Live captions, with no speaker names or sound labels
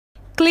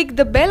Click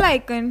the bell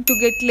icon to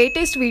get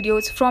latest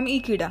videos from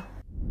Ekeeda.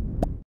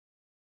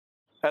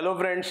 Hello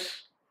friends,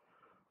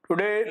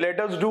 today let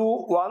us do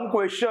one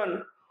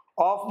question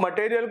of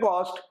material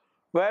cost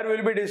where we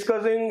will be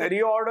discussing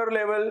reorder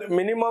level,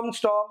 minimum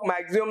stock,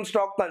 maximum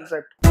stock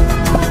concept.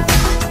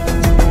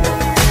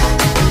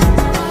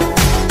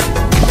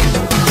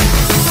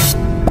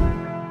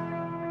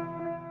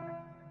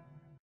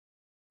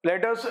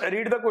 Let us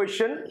read the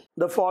question.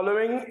 The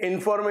following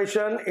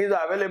information is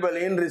available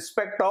in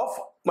respect of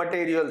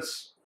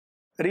materials.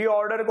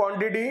 Reorder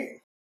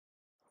quantity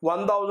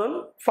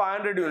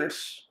 1500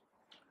 units.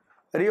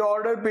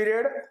 Reorder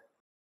period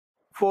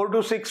 4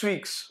 to 6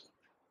 weeks.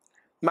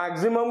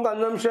 Maximum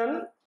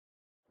consumption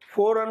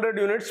 400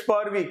 units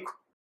per week.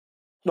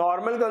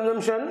 Normal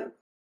consumption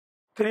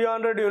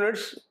 300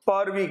 units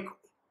per week.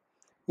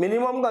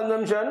 Minimum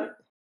consumption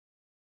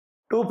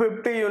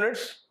 250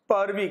 units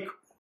per week.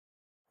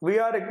 We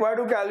are required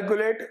to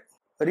calculate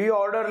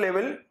reorder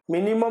level,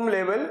 minimum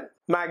level,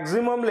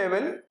 maximum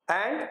level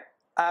and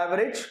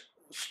average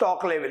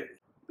stock level.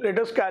 Let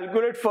us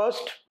calculate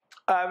first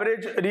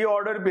average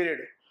reorder period.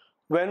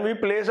 When we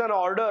place an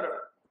order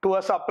to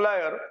a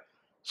supplier,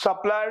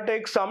 supplier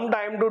takes some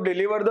time to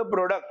deliver the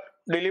product,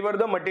 deliver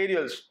the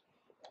materials.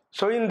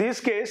 So in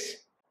this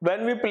case,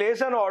 when we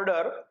place an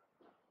order,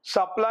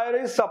 supplier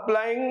is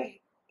supplying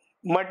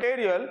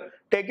material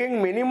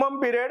taking minimum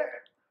period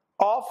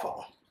of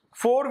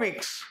 4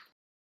 weeks.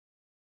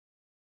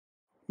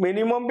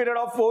 Minimum period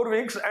of 4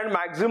 weeks and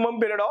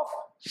maximum period of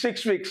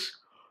 6 weeks.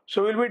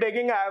 So we'll be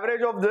taking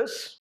average of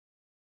this.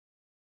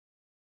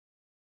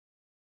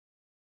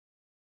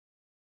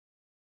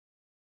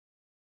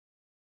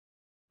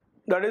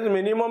 That is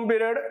minimum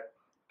period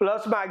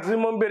plus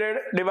maximum period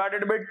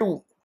divided by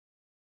 2.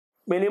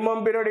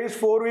 Minimum period is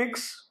 4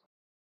 weeks.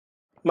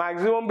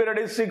 Maximum period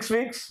is 6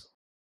 weeks.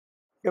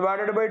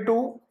 Divided by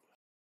 2.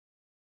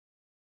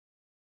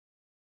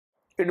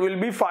 It will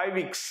be 5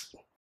 weeks.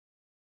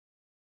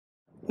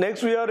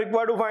 Next we are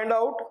required to find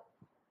out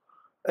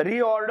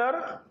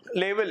reorder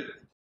level.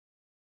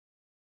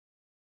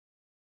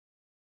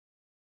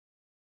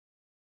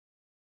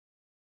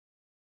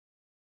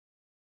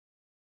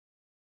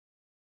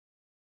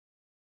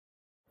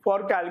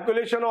 For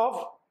calculation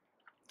of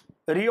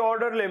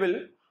reorder level,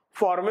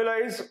 formula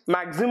is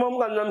maximum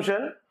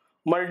consumption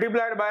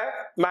multiplied by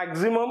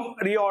maximum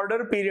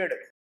reorder period.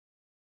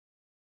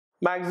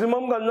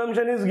 Maximum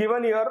consumption is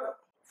given here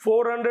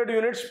 400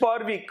 units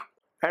per week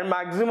and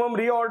maximum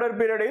reorder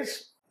period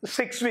is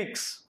 6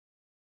 weeks.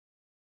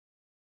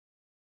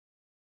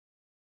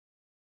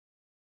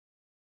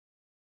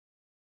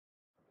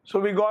 So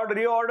we got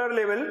reorder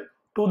level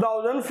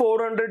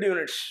 2400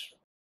 units.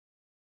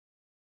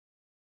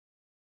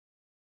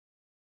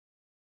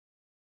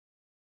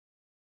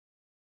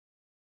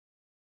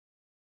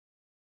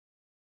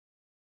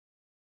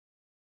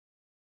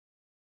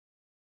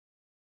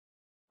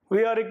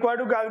 We are required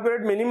to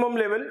calculate minimum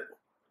level.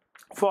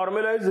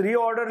 Formula is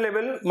reorder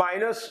level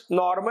minus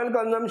normal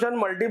consumption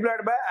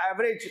multiplied by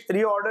average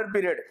reorder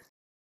period.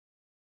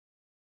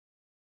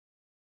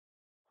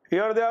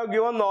 Here they have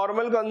given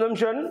normal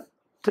consumption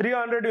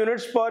 300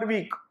 units per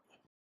week.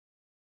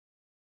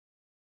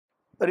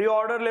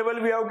 Reorder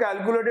level we have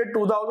calculated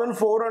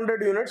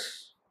 2400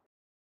 units.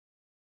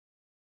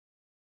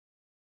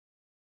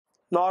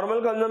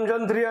 Normal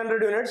consumption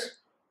 300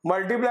 units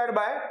multiplied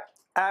by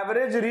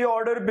average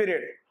reorder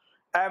period.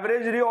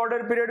 Average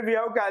reorder period we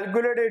have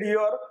calculated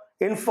here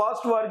in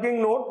first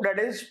working note, that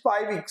is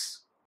 5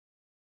 weeks.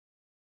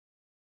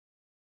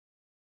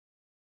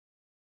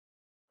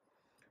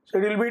 So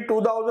it will be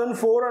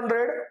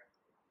 2400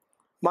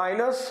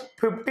 minus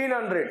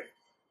 1500.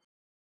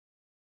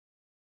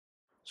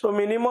 So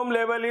minimum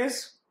level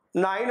is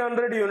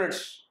 900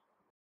 units.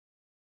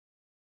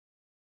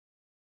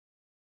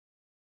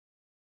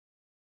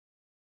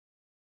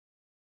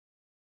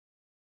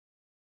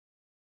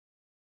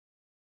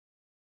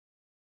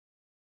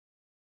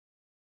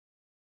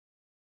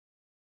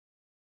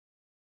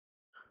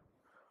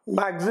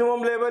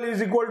 Maximum level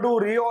is equal to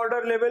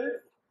reorder level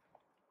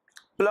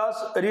plus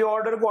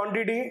reorder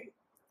quantity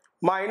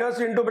minus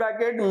into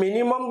bracket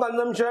minimum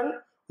consumption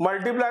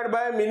multiplied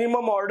by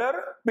minimum order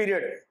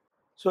period.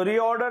 So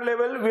reorder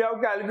level we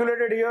have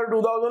calculated here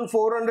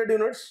 2400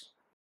 units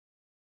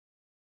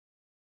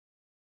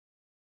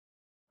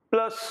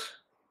plus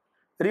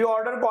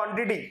reorder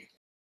quantity.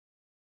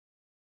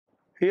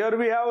 Here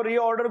we have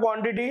reorder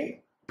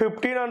quantity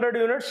 1500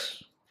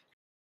 units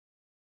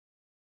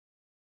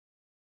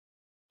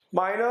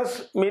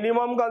minus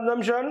minimum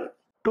consumption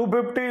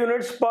 250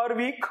 units per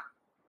week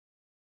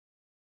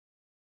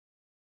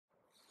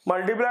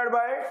multiplied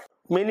by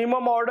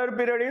minimum order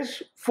period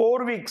is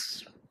 4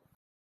 weeks.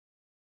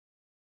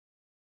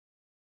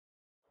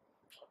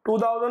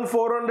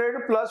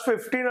 2400 plus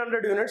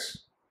 1500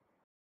 units,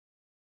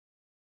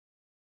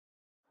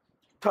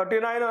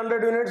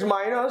 3900 units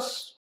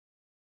minus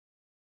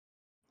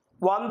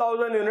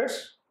 1000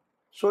 units,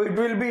 so it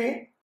will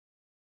be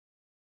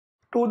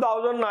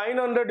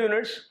 2900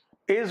 units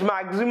is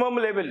maximum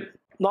level.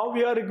 Now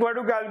we are required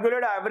to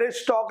calculate average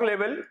stock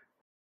level.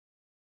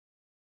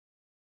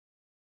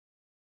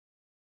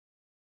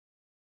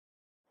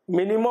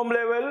 Minimum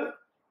level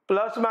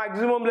plus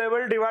maximum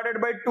level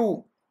divided by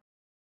 2.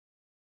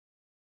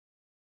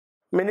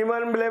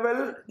 Minimum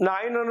level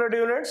 900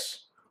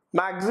 units,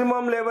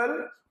 maximum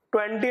level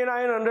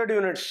 2900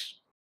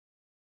 units.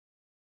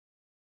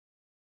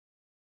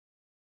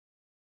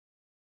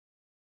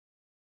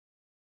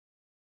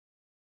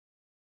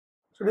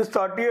 So it is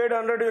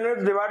 3800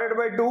 units divided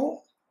by 2,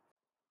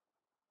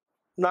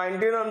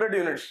 1900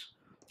 units.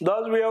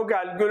 Thus we have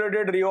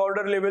calculated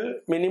reorder level,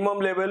 minimum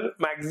level,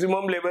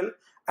 maximum level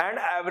and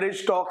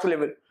average stocks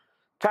level.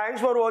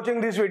 Thanks for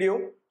watching this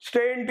video.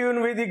 Stay in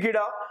tune with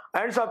Ekeeda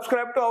and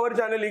subscribe to our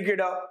channel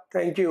Ekeeda.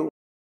 Thank you.